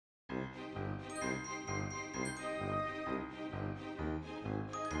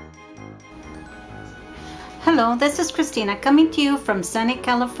Hello, this is Christina coming to you from sunny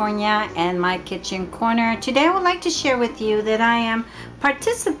California and my kitchen corner. Today I would like to share with you that I am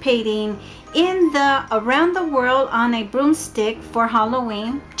participating in the Around the World on a Broomstick for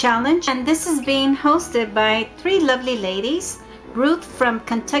Halloween challenge, and this is being hosted by three lovely ladies: Ruth from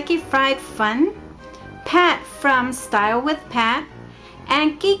Kentucky Fried Fun, Pat from Style with Pat,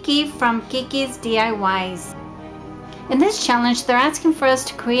 and Kiki from Kiki's DIYs. In this challenge, they're asking for us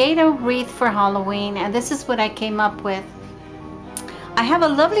to create a wreath for Halloween, and this is what I came up with. I have a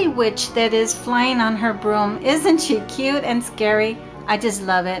lovely witch that is flying on her broom. Isn't she cute and scary? I just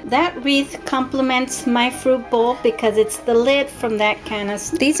love it. That wreath complements my fruit bowl because it's the lid from that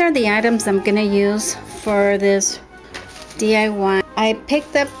canister. These are the items I'm gonna use for this DIY. I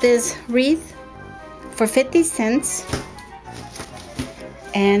picked up this wreath for 50 cents,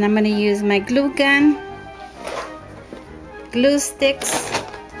 and I'm gonna use my glue gun, glue sticks,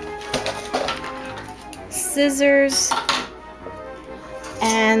 scissors,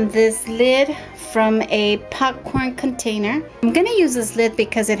 and this lid from a popcorn container. I'm gonna use this lid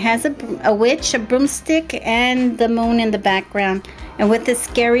because it has a witch, a broomstick, and the moon in the background, and with this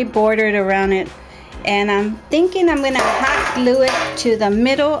scary bordered around it. And I'm thinking I'm gonna hot glue it to the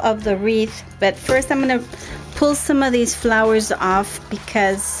middle of the wreath, but first I'm gonna pull some of these flowers off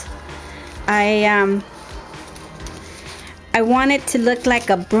because I want it to look like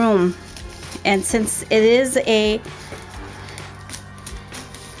a broom, and since it is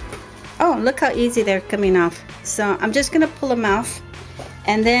oh, look how easy they're coming off. So I'm just gonna pull them off,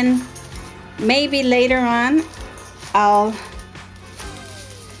 and then maybe later on I'll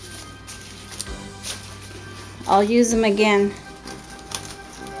use them again.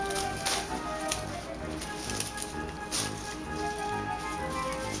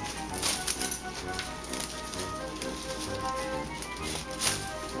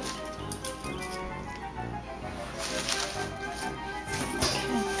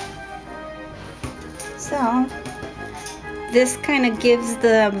 So this kind of gives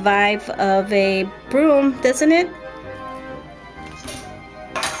the vibe of a broom, doesn't it?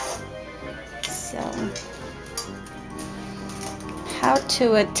 So how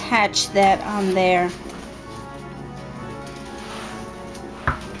to attach that on there?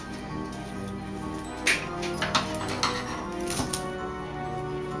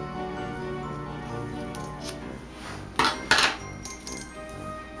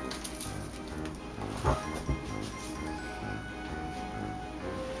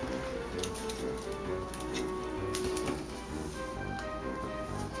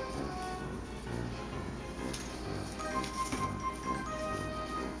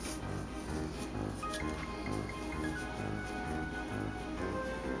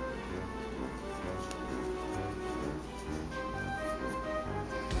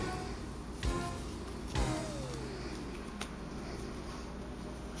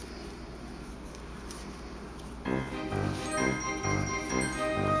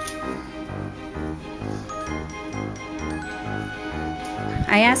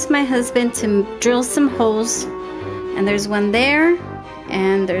 I asked my husband to drill some holes, and there's one there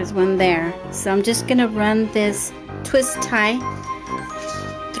and there's one there. So I'm just gonna run this twist tie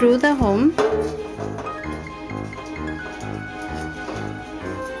through the hole,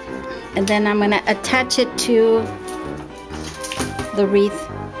 and then I'm gonna attach it to the wreath.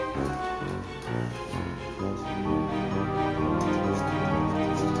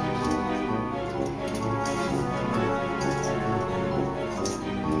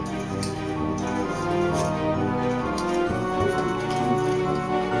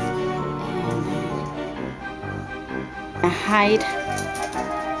 Hide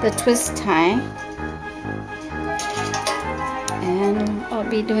the twist tie, and I'll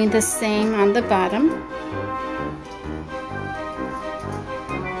be doing the same on the bottom.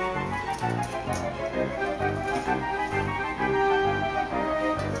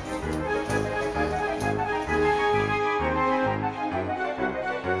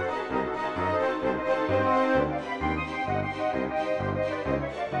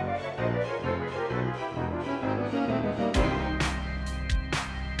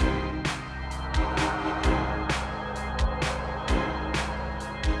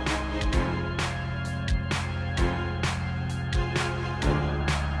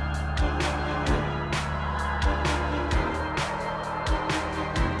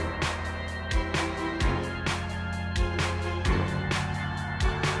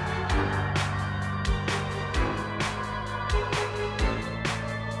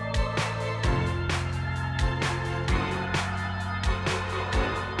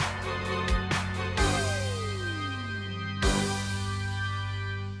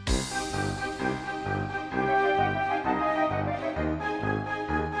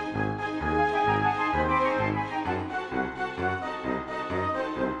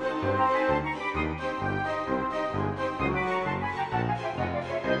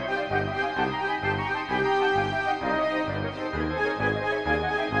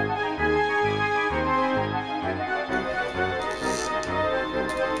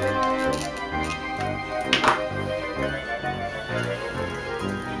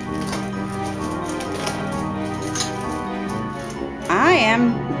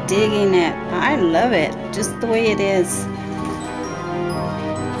 digging it. I love it just the way it is.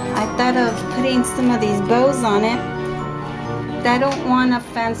 I thought of putting some of these bows on it. I don't want a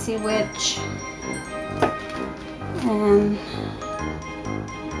fancy witch. And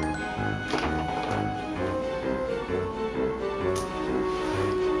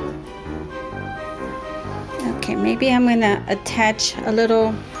okay, maybe I'm gonna attach a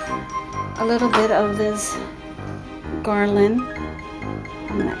little bit of this garland.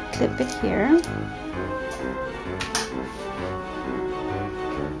 I'm gonna clip it here.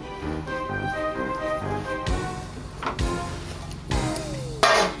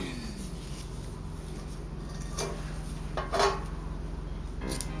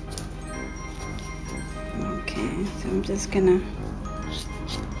 Okay, so I'm just gonna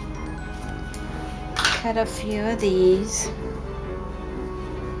cut a few of these.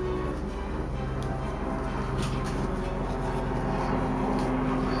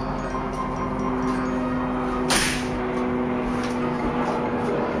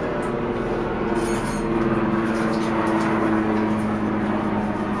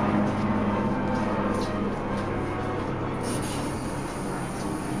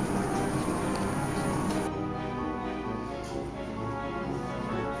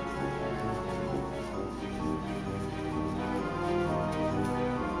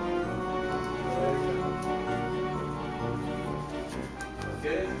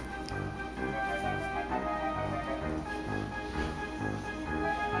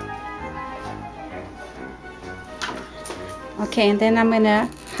 Okay, and then I'm gonna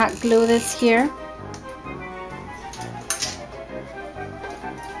hot glue this here.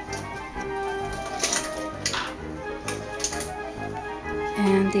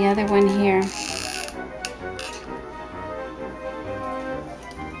 And the other one here.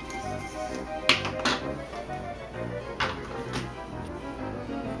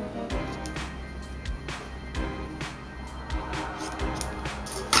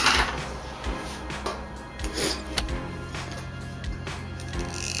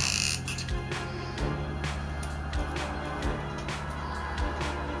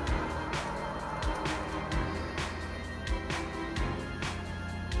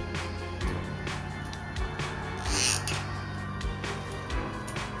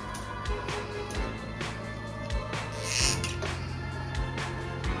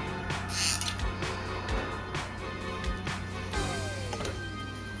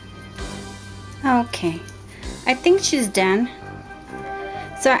 Okay, I think she's done.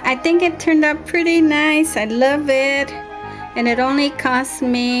 So I think it turned out pretty nice. I love it. And it only cost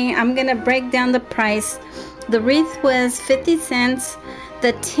me, I'm gonna break down the price. The wreath was 50 cents.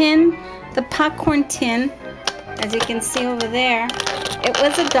 The tin, the popcorn tin, as you can see over there, it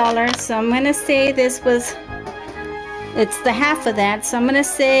was $1. So I'm gonna say this was, it's the half of that. So I'm gonna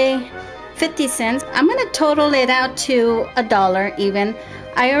say 50 cents. I'm gonna total it out to $1 even.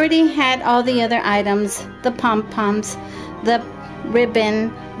 I already had all the other items, the pom-poms, the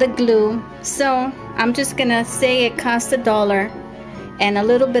ribbon, the glue. So I'm just gonna say it cost $1 and a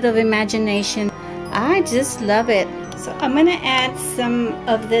little bit of imagination. I just love it. So I'm gonna add some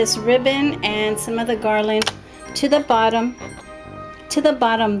of this ribbon and some of the garland to the bottom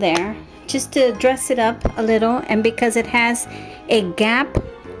there, just to dress it up a little. And because it has a gap,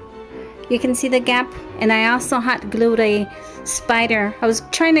 you can see the gap. And I also hot glued a spider. I was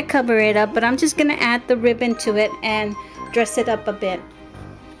trying to cover it up, but I'm just gonna add the ribbon to it and dress it up a bit.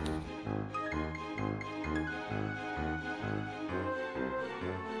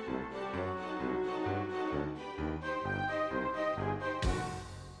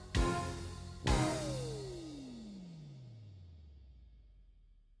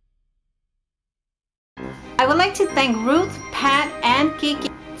 I would like to thank Ruth, Pat, and Kiki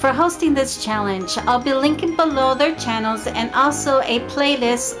for hosting this challenge. I'll be linking below their channels and also a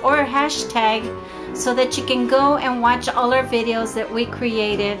playlist or a hashtag so that you can go and watch all our videos that we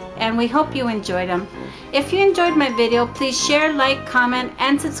created, and we hope you enjoyed them. If you enjoyed my video, please share, like, comment,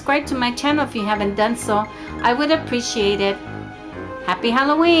 and subscribe to my channel if you haven't done so. I would appreciate it. Happy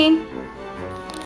Halloween!